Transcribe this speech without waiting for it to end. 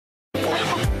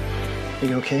Are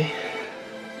you okay?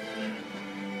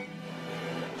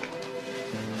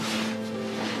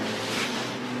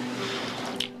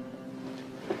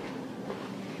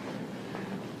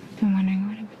 I'm wondering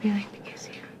what it would be like to kiss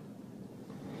you.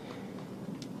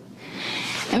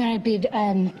 I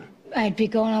mean, I'd be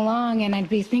going along and I'd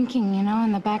be thinking, you know,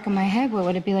 in the back of my head, what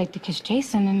would it be like to kiss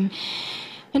Jason?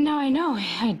 And now I know,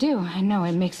 I do. I know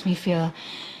it makes me feel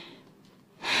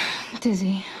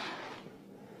dizzy.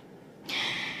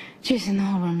 Jason, the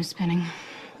whole room is spinning.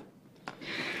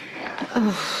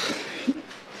 Oh.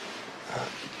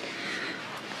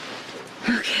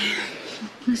 Okay,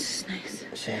 this is nice.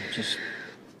 Sam, just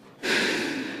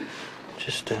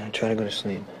try to go to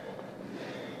sleep.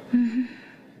 Mm-hmm.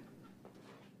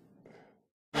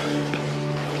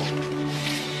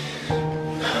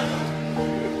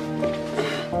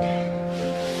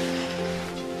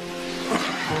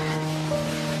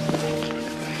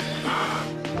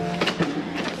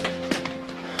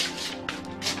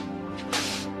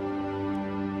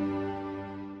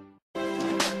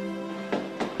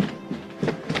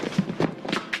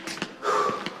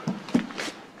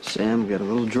 Sam got a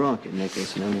little drunk at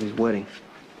Nicholas and Emily's wedding.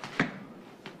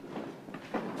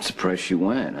 Surprised she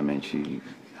went. I mean,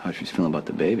 how she's feeling about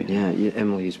the baby. Yeah,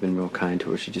 Emily's been real kind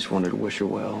to her. She just wanted to wish her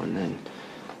well. And then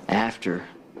after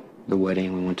the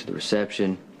wedding, we went to the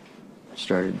reception,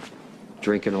 started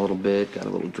drinking a little bit, got a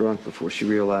little drunk before she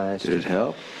realized. Did it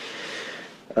help?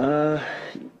 You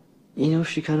know,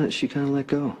 she kind of let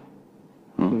go.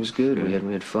 It was good.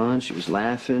 We had fun. She was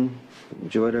laughing,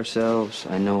 enjoyed ourselves.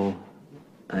 I know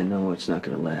it's not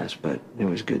going to last, but it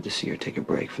was good to see her take a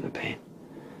break from the pain.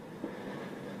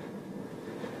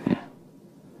 Yeah.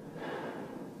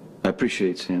 I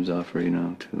appreciate Sam's offer, you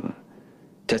know, to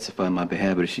testify on my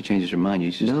behalf, but if she changes her mind,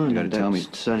 you got to tell me.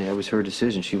 Sonny, that was her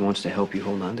decision. She wants to help you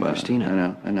hold on to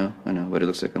Christina. I know, but it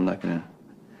looks like I'm going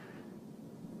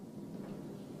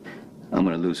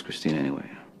to lose Christina anyway.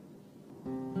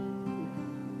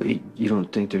 But you don't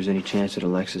think there's any chance that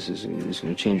Alexis is going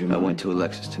to change her mind? I went to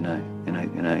Alexis tonight, and I,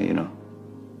 you know,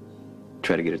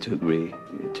 tried to get her to agree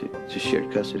to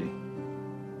shared custody.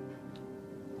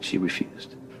 She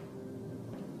refused.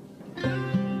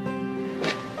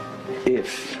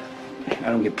 If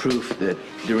I don't get proof that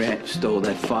Durant stole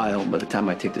that file by the time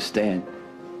I take the stand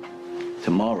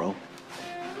tomorrow,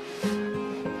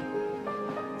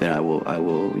 then I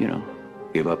will, you know,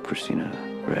 give up Christina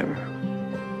forever.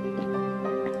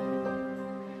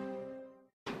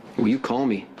 Will you call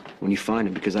me when you find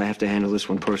him, because I have to handle this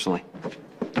one personally.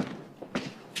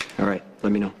 All right,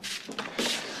 let me know.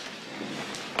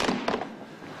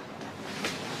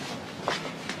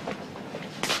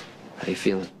 How you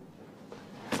feeling?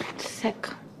 Sick.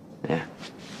 Yeah.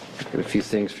 Got a few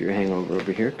things for your hangover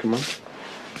over here. Come on.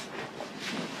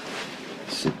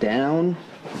 Sit down.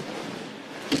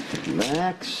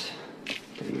 Relax.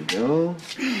 There you go.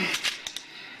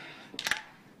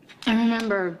 I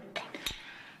remember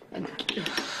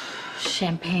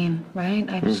champagne, right?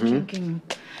 I was drinking.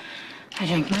 I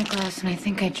drank my glass, and I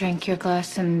think I drank your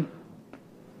glass and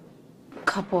a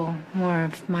couple more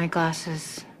of my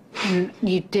glasses. And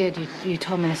you did. You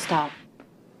told me to stop.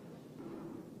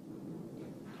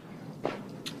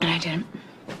 And I didn't.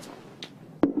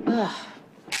 Ugh.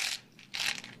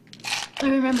 I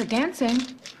remember dancing.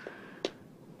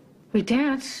 We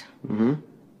danced. Mm-hmm.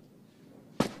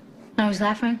 I was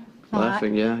laughing.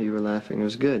 Laughing, yeah, you were laughing. It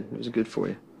was good. It was good for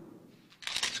you.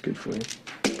 It's good for you.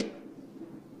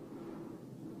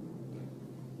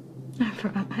 I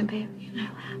forgot my baby and I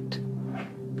laughed.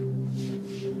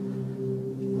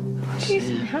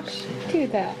 Jason, how could you do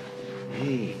that?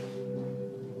 Hey.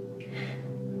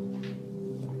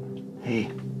 Hey.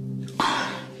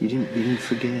 You didn't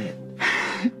forget.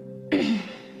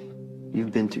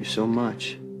 You've been through so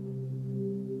much.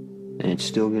 And it's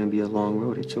still going to be a long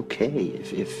road. It's okay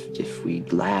if we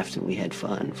laughed and we had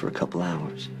fun for a couple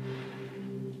hours.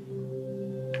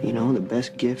 You know, the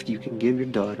best gift you can give your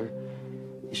daughter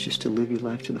is just to live your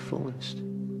life to the fullest.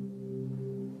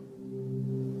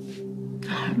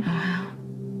 I don't know how.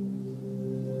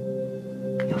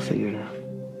 You'll figure it out.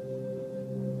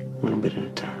 One bit at a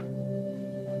time.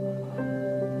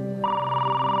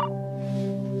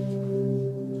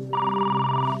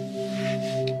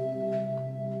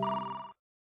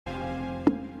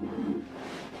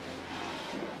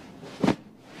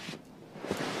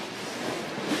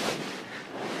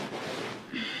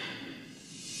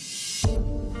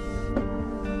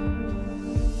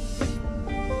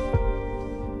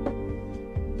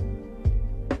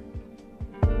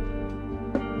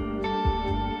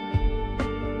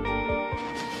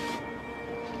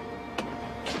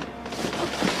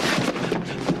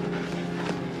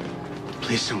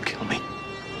 Please don't kill me.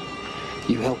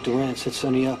 You helped Durant set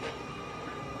Sonny up.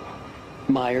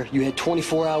 Meyer, you had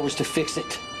 24 hours to fix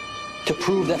it. To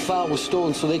prove that file was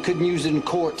stolen so they couldn't use it in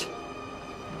court.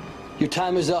 Your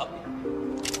time is up.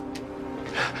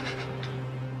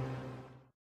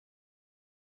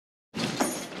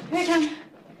 Hey, Tom.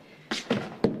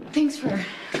 Thanks for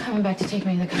coming back to take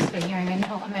me to the custody hearing. I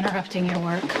know I'm interrupting your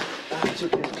work. It's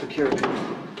okay. I took care of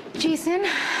it. Jason,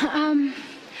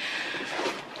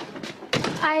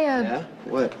 Yeah?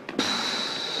 What?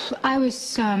 I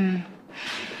was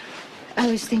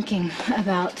thinking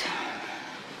about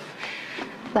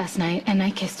last night, and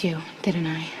I kissed you, didn't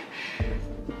I?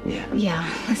 Yeah.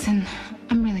 Yeah, listen,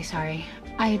 I'm really sorry.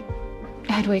 I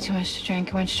had way too much to drink.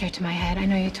 It went straight to my head. I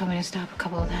know you told me to stop a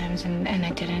couple of times, and I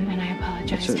didn't, and I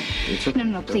apologize. It's okay.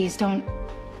 No, please don't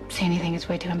say anything. It's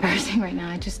way too embarrassing right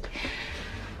now.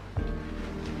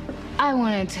 I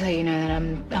wanted to let you know that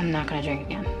I'm not gonna drink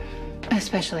again.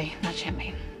 Especially not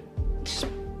champagne. Just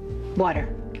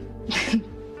water.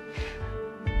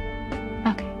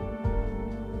 Okay.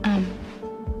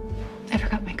 I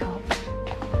forgot my coat.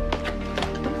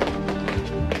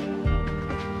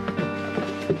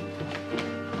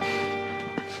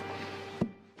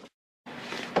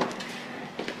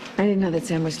 I didn't know that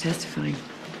Sam was testifying.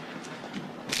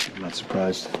 I'm not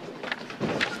surprised.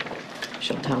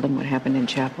 She'll tell them what happened in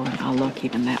chapel, and I'll look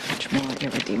even that much more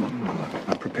irredeemable. Look,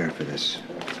 I'm prepared for this.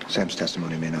 Sam's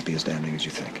testimony may not be as damning as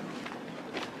you think.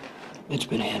 It's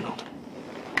been handled.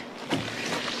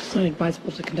 It's not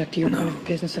advisable to conduct your kind of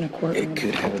business in a courtroom. It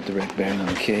could have a direct bearing on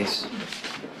the case.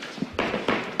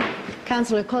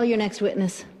 Counselor, call your next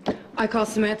witness. I call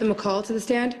Samantha McCall to the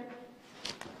stand.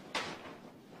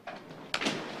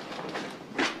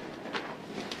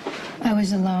 I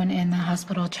was alone in the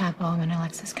hospital chapel when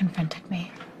Alexis confronted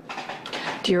me.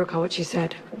 Do you recall what she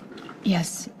said?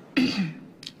 Yes.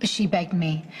 She begged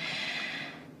me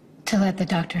to let the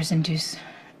doctors induce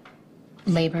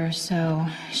labor so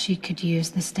she could use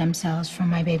the stem cells from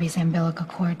my baby's umbilical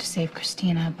cord to save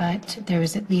Christina, but there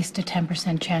was at least a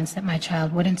 10% chance that my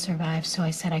child wouldn't survive, so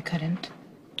I said I couldn't.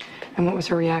 And what was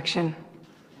her reaction?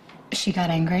 She got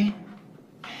angry.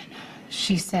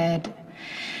 She said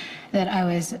that I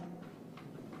was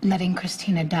letting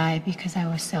Christina die because I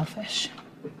was selfish.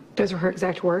 Those were her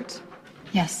exact words?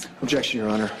 Yes. Objection, Your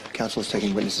Honor. Counsel is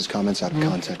taking witnesses' comments out of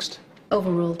context.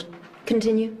 Overruled.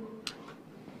 Continue.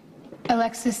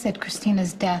 Alexis said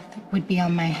Christina's death would be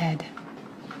on my head.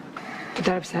 Did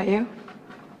that upset you?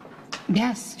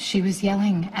 Yes, she was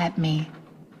yelling at me.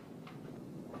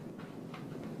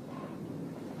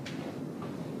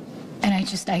 And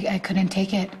I couldn't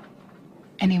take it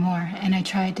anymore. And I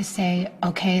tried to say,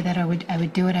 okay, that I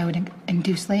would do it. I would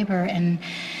induce labor, and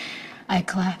I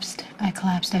collapsed. I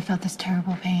felt this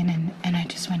terrible pain, and I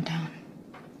just went down.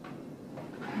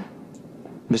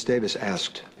 Miss Davis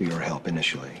asked for your help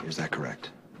initially. Is that correct?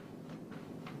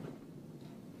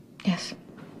 Yes.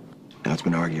 Now, it's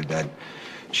been argued that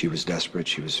she was desperate,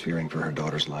 she was fearing for her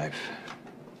daughter's life,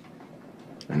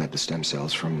 and that the stem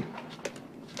cells from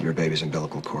your baby's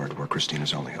umbilical cord were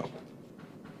Christina's only hope.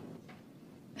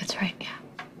 That's right, yeah.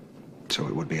 So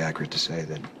it would be accurate to say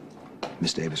that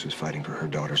Miss Davis was fighting for her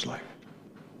daughter's life.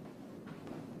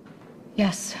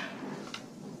 Yes.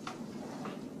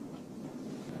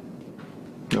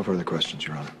 No further questions,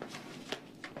 Your Honor.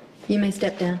 You may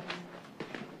step down.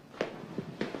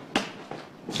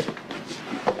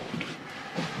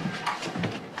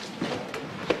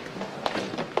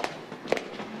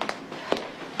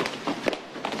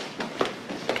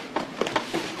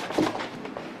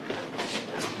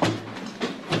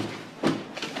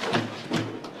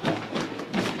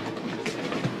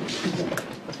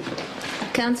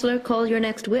 Counselor, call your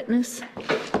next witness.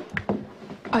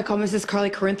 I call Mrs. Carly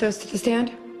Corinthos to the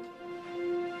stand.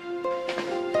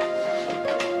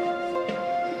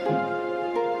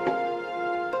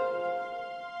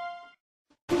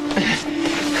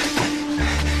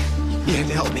 You had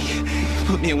to help me.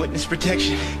 Put me in witness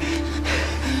protection.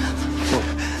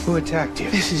 Who attacked you?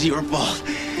 This is your fault.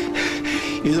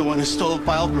 You're the one who stole the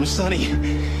file from Sonny.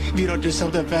 If you don't do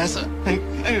something fast,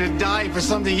 I'm gonna die for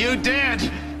something you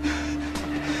did.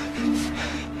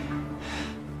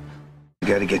 I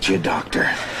gotta get you a doctor.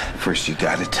 First, you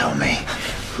gotta tell me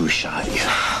who shot you.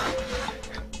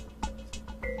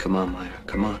 Come on, Meyer.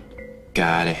 Come on.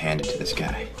 Gotta hand it to this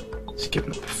guy. He's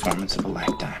given the performance of a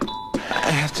lifetime.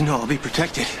 I have to know I'll be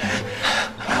protected.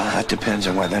 Well, that depends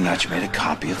on whether or not you made a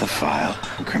copy of the file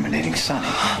incriminating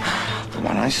Sonny. The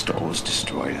one I stole was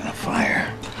destroyed in a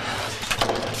fire.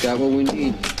 Got what we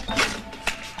need.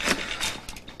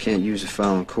 Can't use a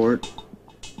file in court.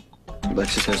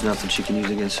 Alexis has nothing she can use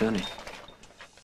against Sonny.